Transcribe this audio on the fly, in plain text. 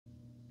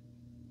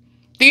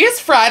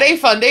These Friday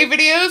Funday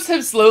videos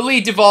have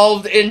slowly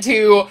devolved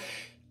into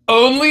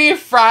only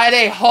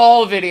Friday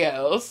haul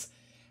videos.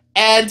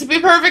 And to be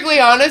perfectly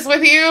honest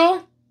with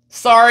you,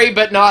 sorry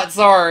but not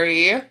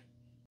sorry.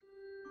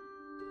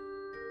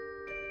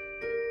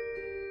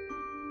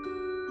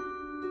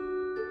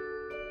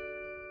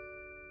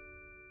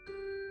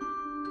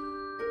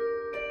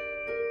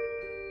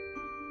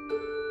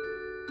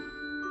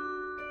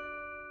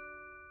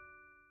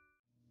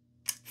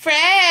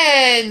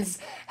 Friends!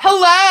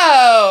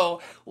 Hello!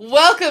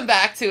 Welcome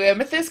back to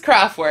Amethyst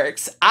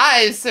Craftworks.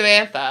 I'm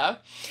Samantha.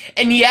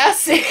 And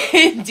yes,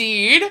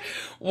 indeed,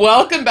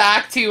 welcome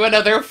back to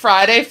another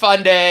Friday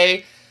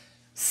Funday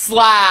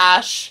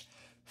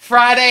 /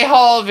 Friday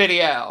haul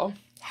video.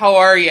 How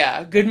are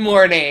ya? Good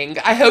morning.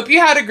 I hope you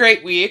had a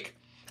great week.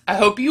 I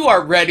hope you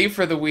are ready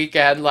for the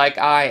weekend like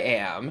I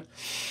am.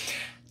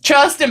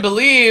 Trust and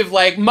believe,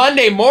 like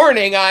Monday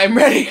morning, I'm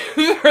ready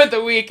for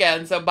the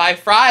weekend. So by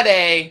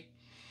Friday,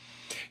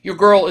 your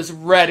girl is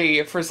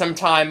ready for some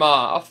time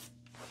off.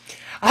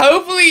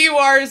 Hopefully you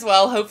are as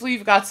well. Hopefully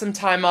you've got some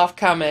time off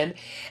coming.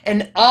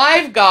 And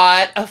I've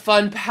got a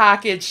fun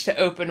package to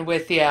open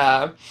with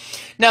ya.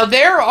 Now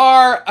there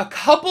are a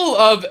couple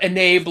of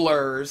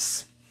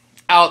enablers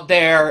out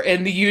there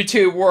in the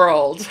YouTube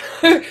world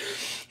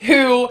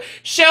who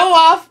show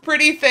off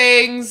pretty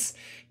things,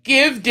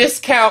 give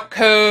discount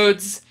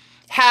codes,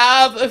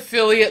 have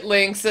affiliate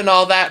links and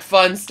all that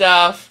fun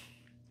stuff.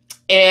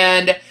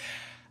 And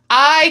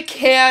I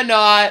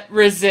cannot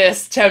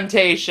resist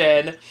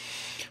temptation.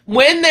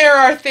 When there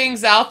are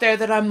things out there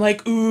that I'm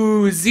like,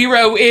 ooh,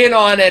 zero in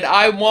on it,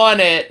 I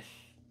want it,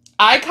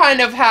 I kind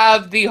of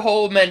have the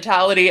whole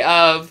mentality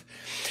of,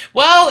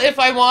 well, if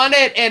I want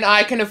it and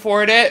I can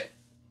afford it,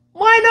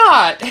 why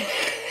not?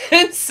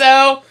 And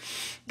so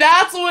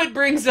that's what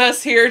brings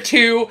us here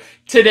to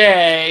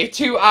today,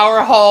 to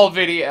our haul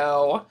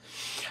video.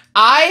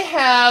 I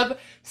have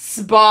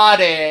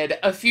spotted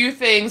a few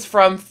things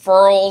from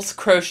Furls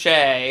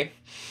Crochet.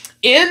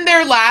 In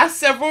their last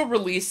several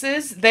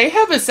releases, they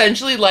have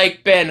essentially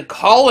been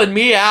calling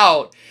me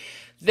out.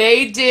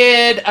 They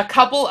did a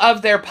couple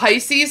of their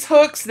Pisces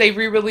hooks. They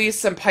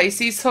re-released some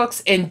Pisces hooks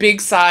in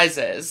big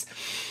sizes.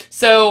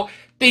 So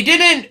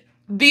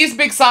these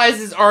big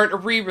sizes aren't a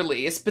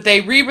re-release, but they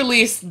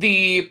re-released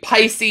the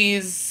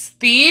Pisces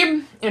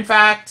theme. In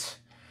fact,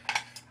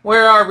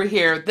 where are we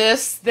here?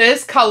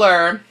 This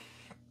color,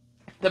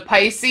 the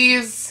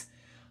Pisces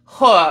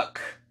hook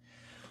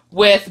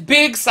with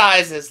big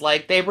sizes,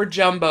 like they were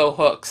jumbo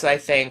hooks, I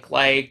think,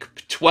 like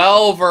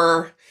 12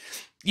 or,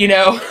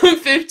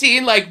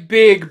 15, like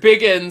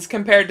biggins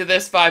compared to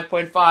this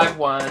 5.5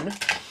 one.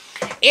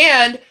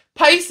 And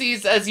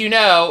Pisces, as you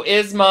know,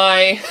 is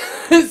my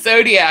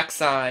zodiac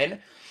sign.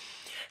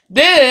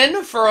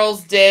 Then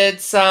Furls did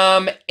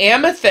some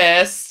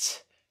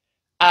Amethyst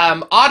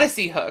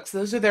Odyssey hooks.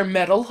 Those are their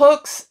metal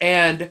hooks,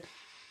 and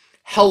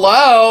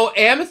hello,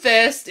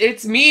 Amethyst,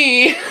 it's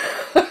me.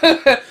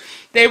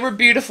 They were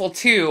beautiful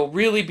too,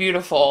 really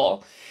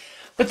beautiful.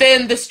 But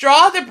then the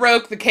straw that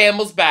broke the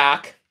camel's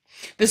back,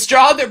 the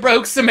straw that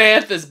broke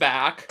Samantha's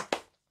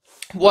back,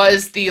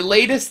 was the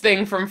latest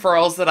thing from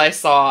Furls that I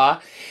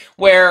saw,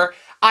 where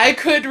I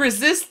could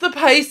resist the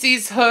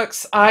Pisces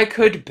hooks, I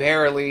could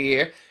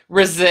barely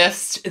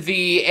resist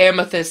the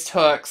Amethyst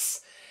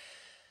hooks,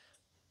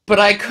 but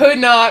I could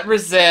not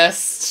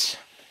resist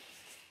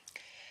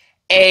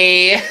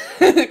a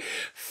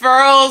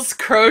Furls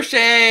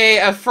Crochet,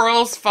 a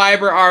Furls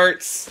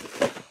Fiberarts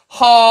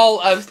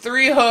haul of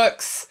 3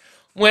 hooks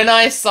when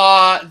I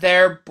saw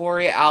their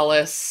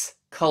Borealis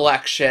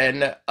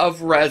collection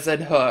of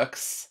resin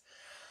hooks.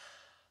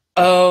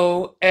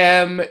 OMG,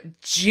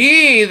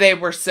 they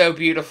were so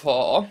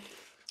beautiful.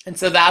 And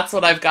so that's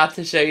what I've got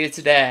to show you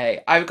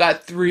today. I've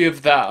got 3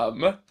 of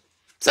them.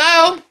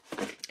 So,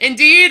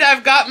 indeed,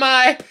 I've got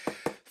my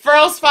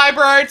Furls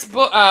Fiberarts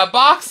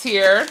box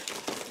here.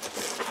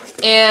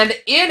 And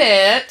in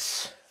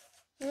it,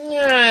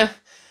 I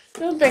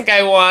don't think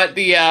I want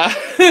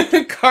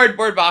the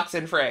cardboard box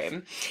and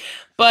frame.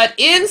 But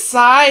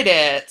inside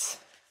it,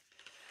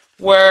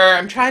 where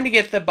I'm trying to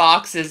get the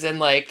boxes in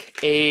like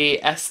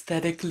a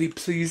aesthetically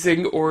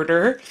pleasing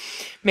order,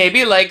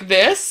 maybe like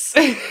this.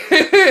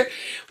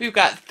 We've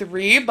got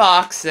 3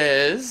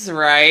 boxes,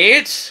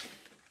 right?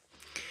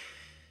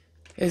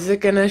 Is it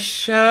gonna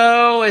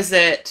show? Is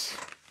it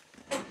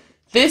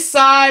this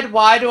side?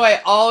 Why do I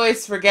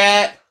always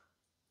forget?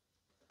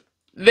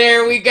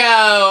 There we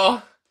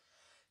go.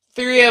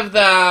 3 of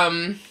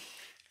them.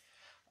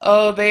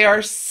 Oh, they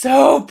are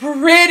so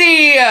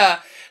pretty.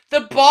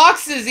 The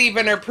boxes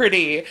even are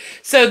pretty.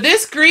 So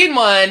this green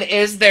one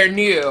is their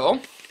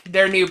new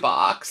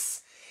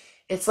box.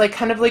 It's like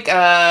kind of like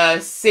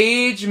a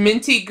sage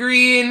minty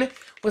green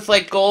with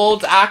like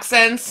gold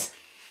accents.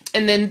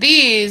 And then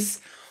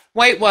these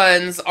white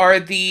ones are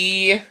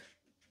the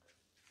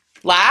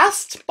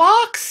last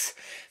box.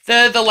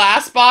 The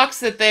last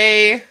box that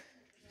they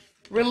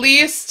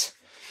released.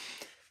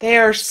 They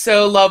are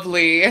so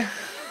lovely.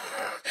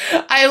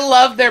 I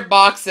love their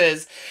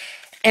boxes.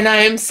 And I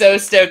am so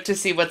stoked to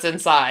see what's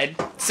inside.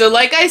 So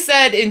like I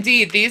said,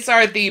 indeed, these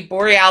are the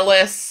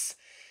Borealis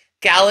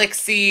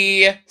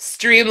Galaxy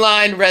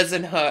Streamline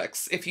Resin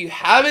Hooks. If you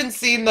haven't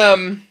seen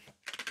them,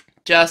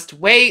 just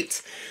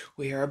wait.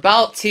 We are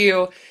about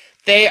to.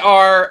 They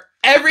are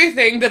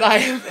everything that I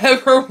have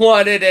ever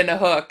wanted in a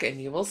hook,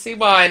 and you will see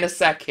why in a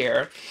sec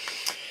here.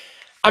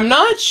 I'm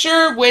not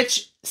sure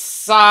which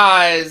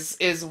size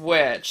is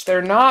which.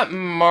 They're not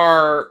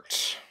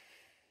marked.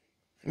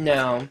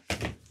 No.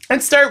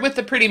 Let's start with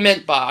the Pretty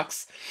Mint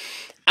box.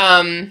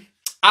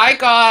 I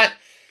got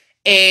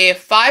a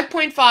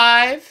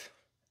 5.5,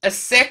 a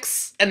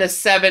 6, and a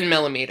 7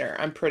 millimeter,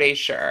 I'm pretty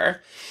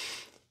sure.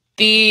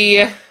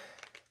 The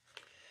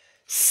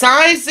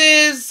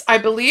sizes, I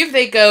believe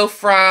they go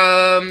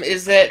from,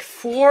 is it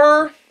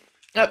 4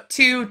 up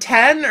to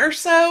 10 or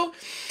so?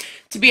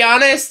 To be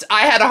honest,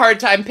 I had a hard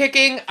time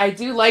picking. I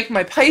do like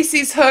my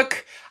Pisces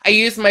hook. I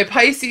use my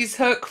Pisces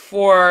hook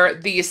for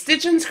the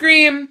Stitch and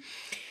Scream.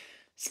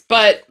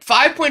 But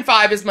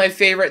 5.5 is my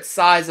favorite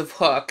size of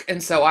hook,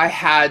 and so I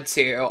had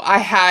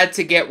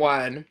to get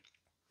one.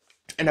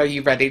 And are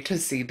you ready to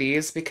see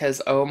these?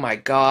 Because, oh my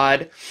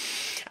god,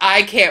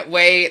 I can't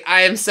wait.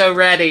 I am so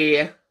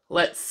ready.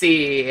 Let's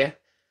see.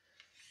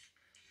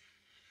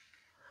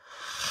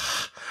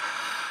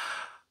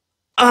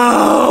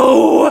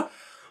 Oh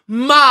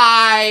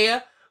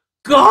my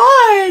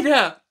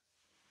god!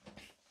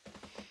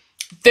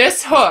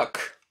 This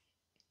hook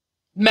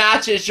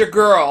matches your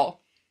girl.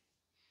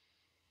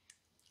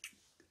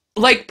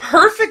 Like,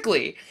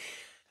 perfectly.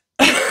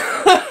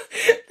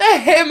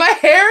 My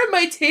hair and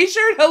my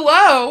t-shirt,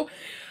 hello.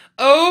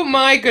 Oh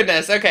my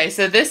goodness. Okay,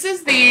 so this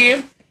is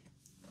the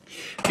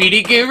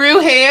Beauty Guru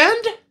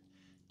hand.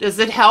 Does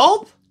it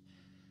help?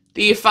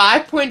 The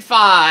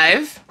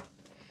 5.5.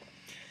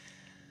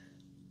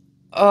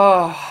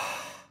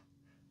 Oh,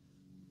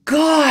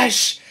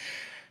 gosh.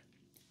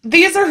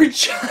 These are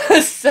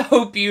just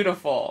so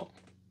beautiful.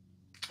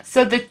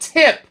 So the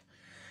tip,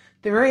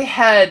 the very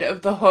head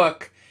of the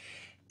hook,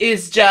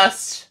 is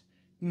just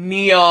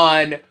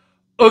neon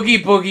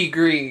oogie boogie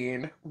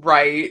green,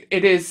 right?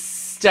 It is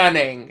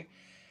stunning.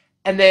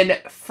 And then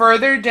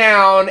further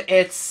down,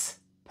 it's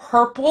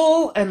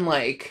purple and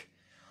like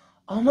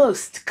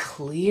almost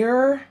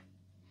clear.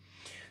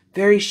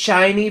 Very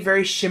shiny,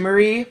 very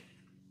shimmery.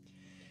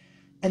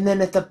 And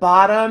then at the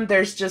bottom,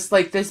 there's just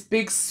like this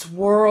big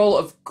swirl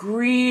of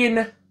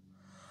green.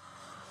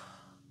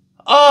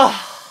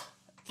 Oh,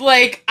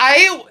 like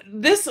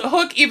this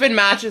hook even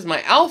matches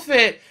my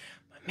outfit,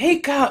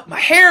 makeup, my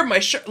hair, my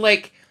shirt.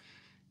 Like,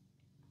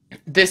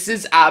 this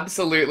is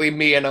absolutely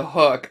me in a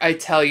hook, I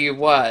tell you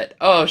what.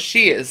 Oh,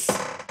 she is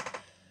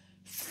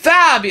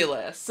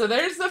fabulous. So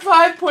there's the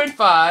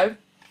 5.5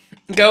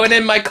 going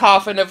in my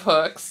coffin of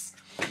hooks.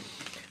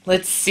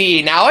 Let's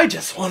see. Now I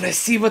just want to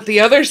see what the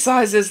other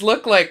sizes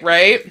look like,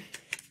 right?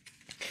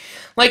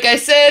 Like I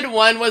said,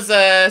 one was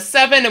a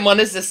 7 and one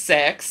is a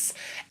 6.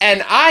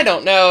 And I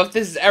don't know if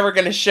this is ever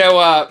going to show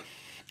up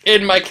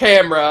in my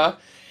camera.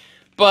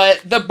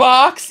 But the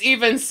box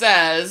even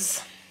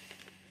says,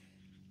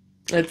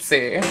 let's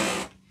see.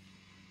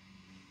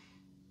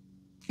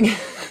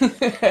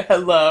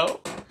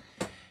 Hello,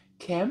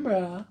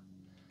 camera.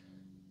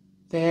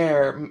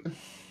 There.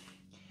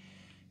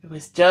 It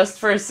was just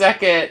for a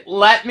second.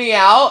 Let me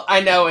out.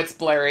 I know it's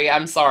blurry.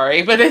 I'm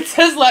sorry. But it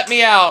says let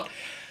me out.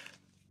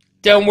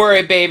 Don't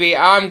worry, baby.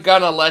 I'm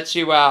gonna let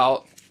you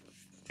out.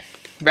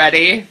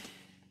 Ready?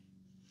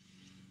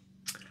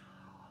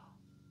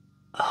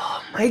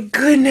 Oh my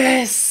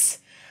goodness.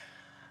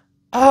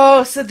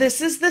 Oh, so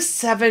this is the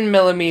 7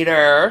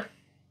 millimeter.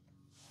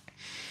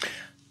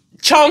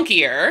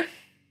 Chunkier.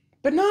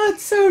 But not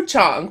so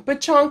chunk,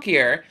 but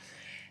chunkier.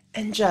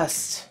 And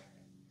just,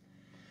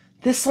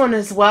 this one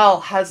as well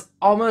has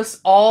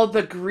almost all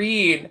the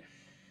green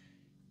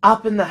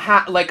up in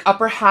the like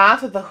upper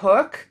half of the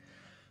hook.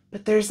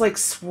 But there's like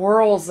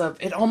swirls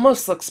of, it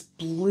almost looks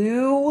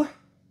blue.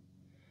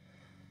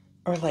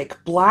 Or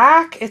like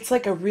black. It's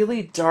like a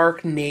really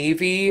dark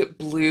navy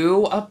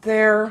blue up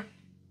there.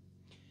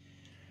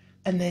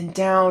 And then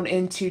down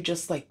into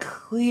just like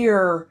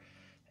clear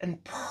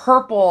and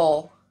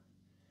purple.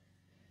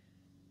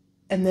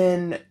 And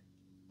then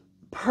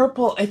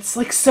purple. It's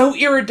like so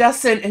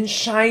iridescent and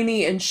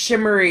shiny and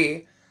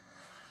shimmery.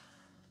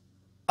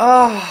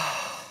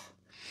 Oh.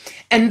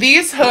 And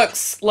these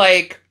hooks,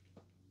 like,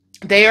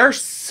 they are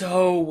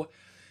so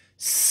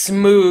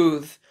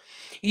smooth.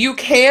 You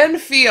can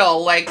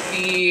feel like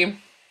the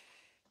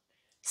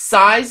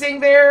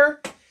sizing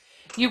there,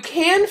 you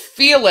can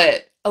feel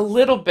it a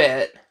little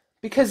bit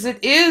because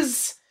it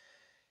is,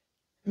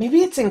 maybe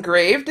it's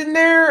engraved in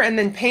there and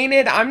then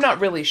painted. I'm not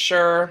really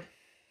sure.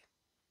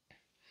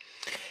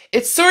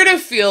 It sort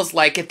of feels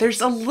like it.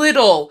 There's a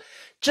little,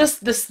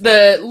 just this,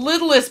 the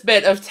littlest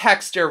bit of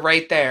texture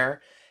right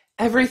there.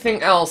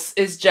 Everything else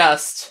is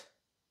just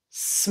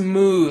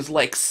smooth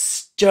like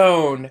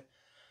stone.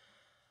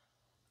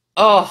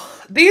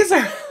 Oh, these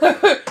are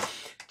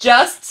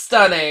just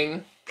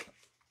stunning.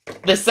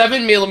 The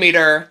 7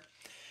 millimeter,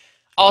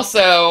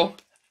 also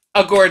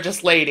a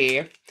gorgeous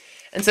lady.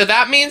 And so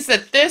that means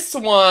that this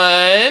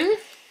one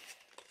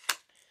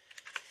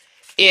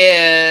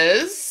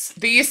is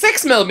the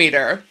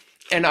 6mm.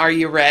 And are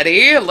you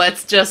ready?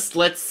 Let's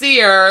see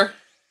her.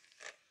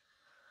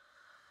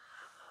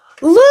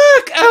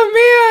 Look,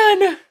 oh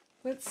man.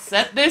 Let's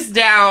set this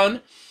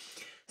down.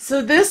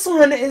 So this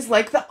one is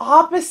like the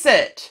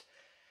opposite.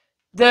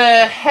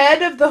 The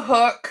head of the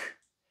hook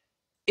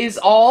is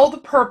all the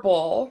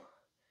purple.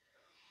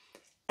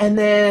 And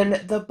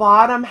then the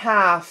bottom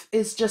half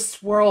is just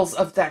swirls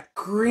of that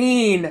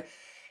green.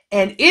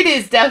 And it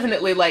is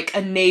definitely like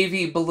a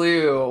navy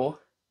blue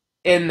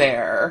in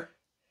there.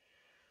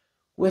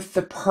 With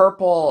the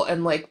purple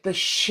and like the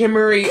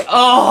shimmery.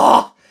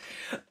 Oh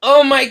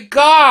my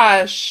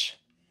gosh.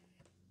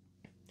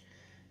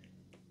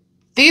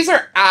 These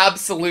are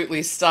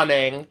absolutely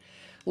stunning.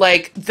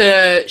 Like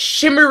the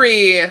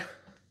shimmery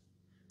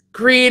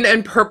green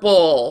and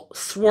purple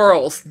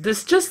swirls.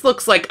 This just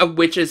looks like a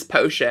witch's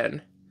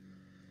potion.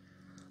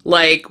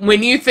 Like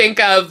when you think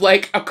of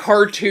like a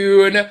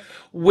cartoon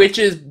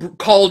witch's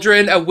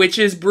cauldron, a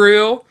witch's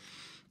brew,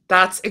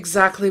 that's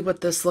exactly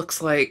what this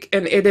looks like.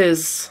 And it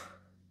is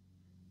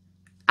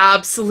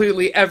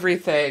absolutely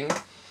everything.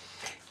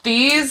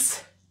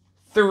 These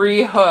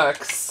 3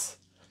 hooks.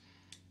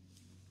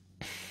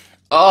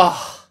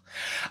 Oh,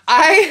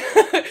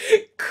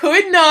 I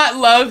could not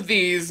love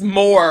these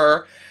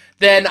more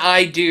than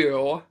I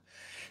do.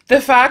 The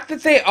fact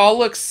that they all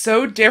look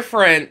so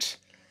different.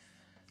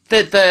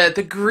 That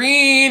the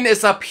green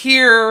is up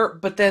here,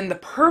 but then the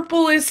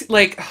purple is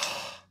like...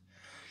 Oh,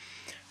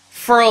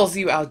 Furls,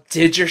 you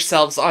outdid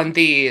yourselves on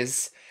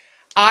these.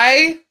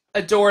 I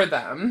adore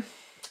them.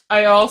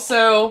 I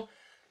also...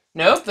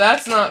 Nope,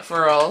 that's not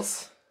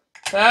Furls.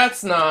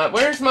 That's not...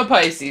 Where's my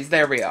Pisces?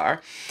 There we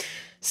are.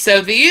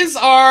 So these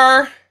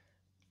are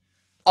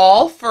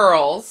all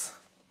Furls.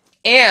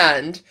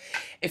 And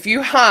if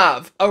you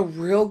have a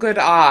real good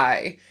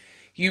eye,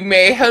 you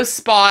may have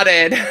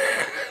spotted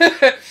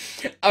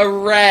a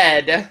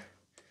red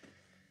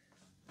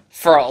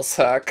Furls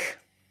hook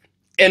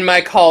in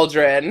my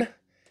cauldron.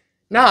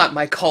 Not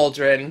my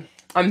cauldron.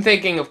 I'm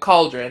thinking of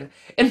cauldron.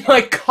 In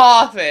my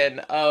coffin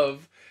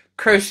of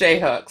crochet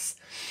hooks.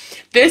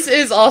 This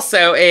is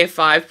also a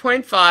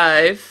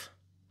 5.5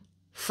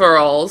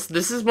 Furls.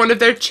 This is one of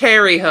their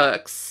cherry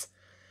hooks.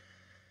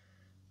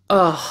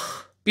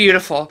 Oh,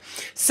 beautiful.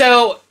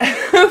 So,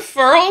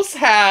 Furls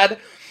had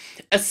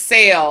a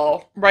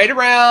sale right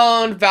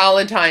around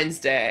Valentine's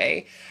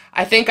Day.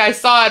 I think I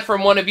saw it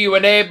from one of you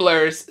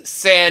enablers,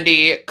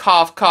 Sandy,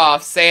 cough,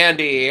 cough,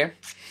 Sandy,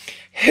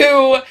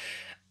 who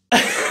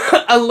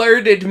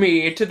alerted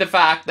me to the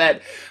fact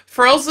that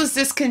Furls was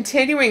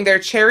discontinuing their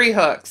cherry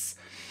hooks.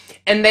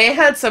 And they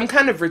had some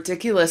kind of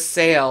ridiculous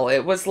sale.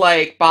 It was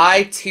like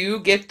buy 2,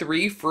 get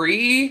 3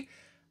 free.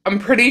 I'm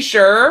pretty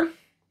sure.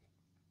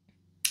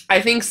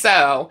 I think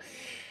so.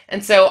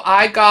 And so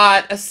I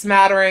got a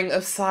smattering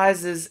of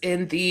sizes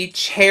in the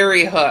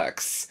cherry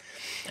hooks.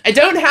 I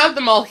don't have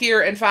them all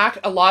here. In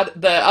fact,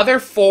 the other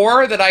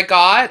 4 that I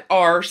got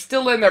are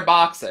still in their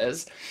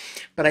boxes.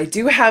 But I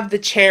do have the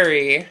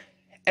cherry.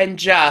 And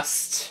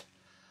just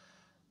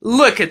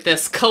look at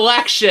this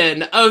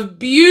collection of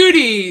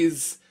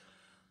beauties.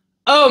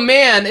 Oh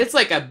man, it's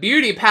like a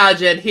beauty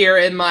pageant here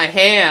in my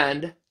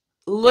hand.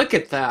 Look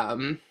at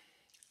them.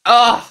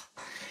 Oh,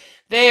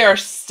 they are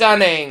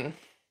stunning.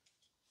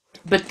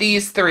 But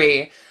these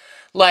 3,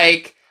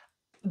 like,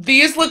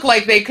 these look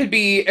like they could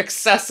be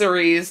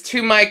accessories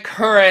to my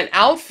current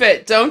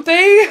outfit, don't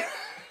they?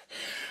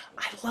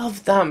 I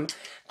love them.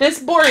 This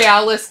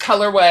Borealis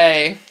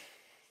colorway.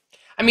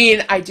 I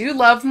mean, I do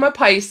love my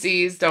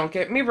Pisces, don't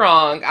get me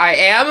wrong. I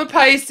am a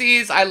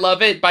Pisces. I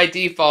love it by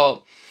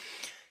default.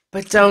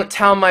 But don't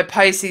tell my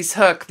Pisces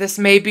hook. This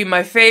may be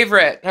my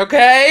favorite,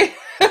 okay?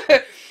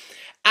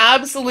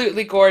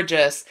 Absolutely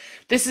gorgeous.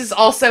 This is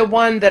also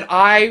one that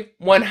I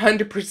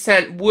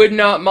 100% would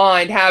not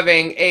mind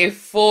having a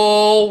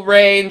full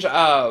range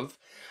of.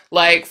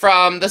 Like,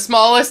 from the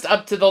smallest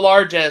up to the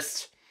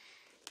largest.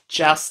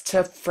 Just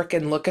to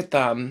frickin' look at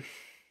them.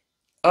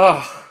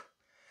 Oh,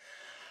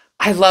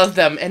 I love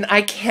them, and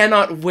I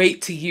cannot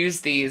wait to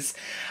use these.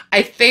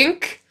 I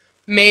think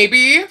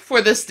maybe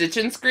for the Stitch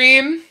and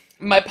Scream,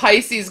 my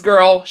Pisces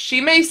girl, she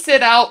may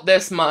sit out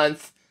this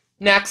month,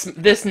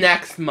 this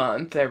next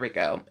month, there we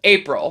go,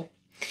 April,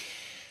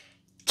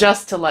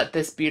 just to let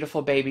this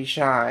beautiful baby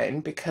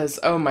shine, because,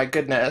 oh my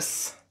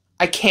goodness,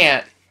 I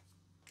can't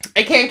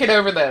get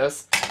over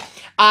those.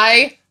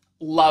 I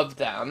love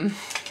them.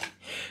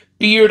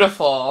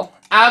 Beautiful,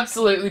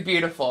 absolutely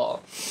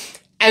beautiful.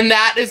 And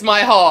that is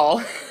my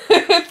haul.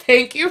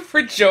 Thank you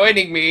for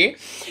joining me.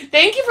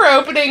 Thank you for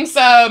opening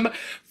some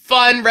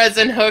fun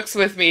resin hooks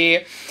with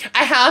me.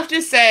 I have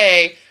to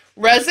say,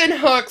 resin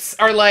hooks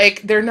are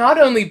like, they're not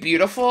only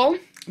beautiful,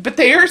 but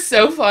they are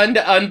so fun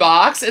to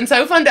unbox, and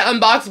so fun to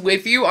unbox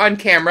with you on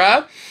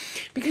camera,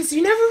 because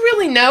you never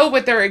really know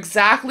what they're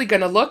exactly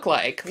going to look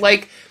like.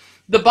 Like,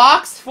 the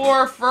box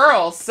for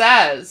Furls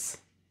says,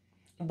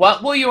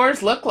 what will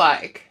yours look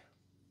like?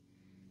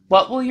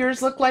 What will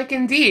yours look like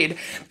indeed?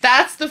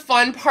 That's the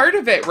fun part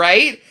of it,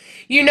 right?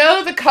 You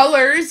know the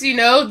colors, you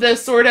know the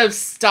sort of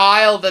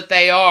style that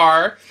they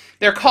are.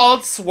 They're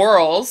called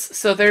swirls,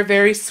 so they're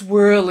very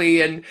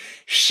swirly and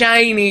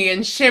shiny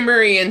and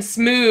shimmery and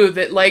smooth.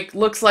 It like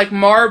looks like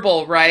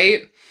marble,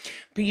 right?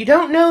 But you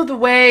don't know the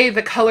way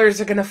the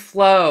colors are going to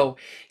flow.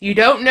 You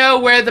don't know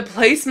where the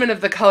placement of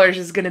the colors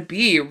is going to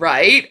be,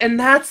 right? And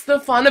that's the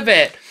fun of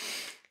it.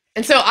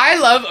 And so I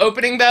love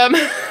opening them,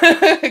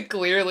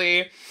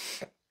 clearly.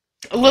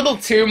 A little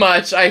too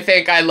much, I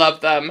think. I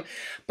love them.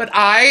 But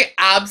I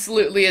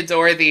absolutely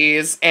adore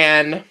these.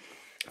 And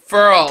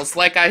Furls,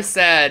 like I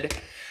said,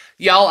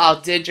 y'all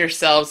outdid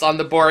yourselves on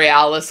the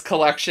Borealis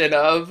collection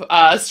of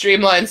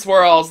Streamline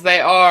Swirls.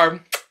 They are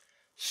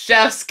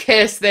chef's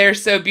kiss. They're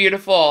so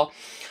beautiful.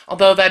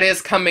 Although that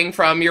is coming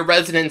from your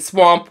resident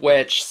swamp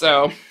witch,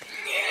 so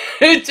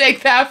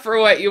take that for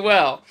what you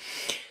will.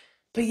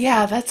 But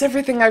yeah, that's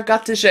everything I've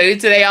got to show you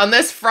today on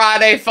this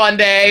Friday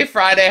Funday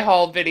Friday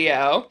haul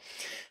video.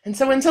 And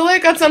so until I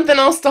got something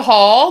else to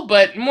haul,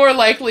 but more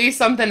likely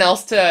something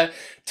else to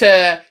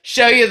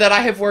show you that I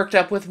have worked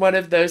up with one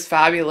of those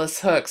fabulous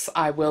hooks,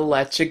 I will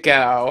let you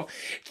go.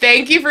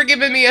 Thank you for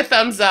giving me a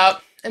thumbs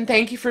up, and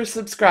thank you for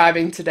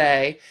subscribing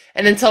today.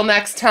 And until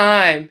next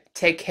time,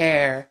 take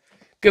care.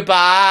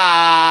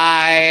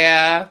 Goodbye.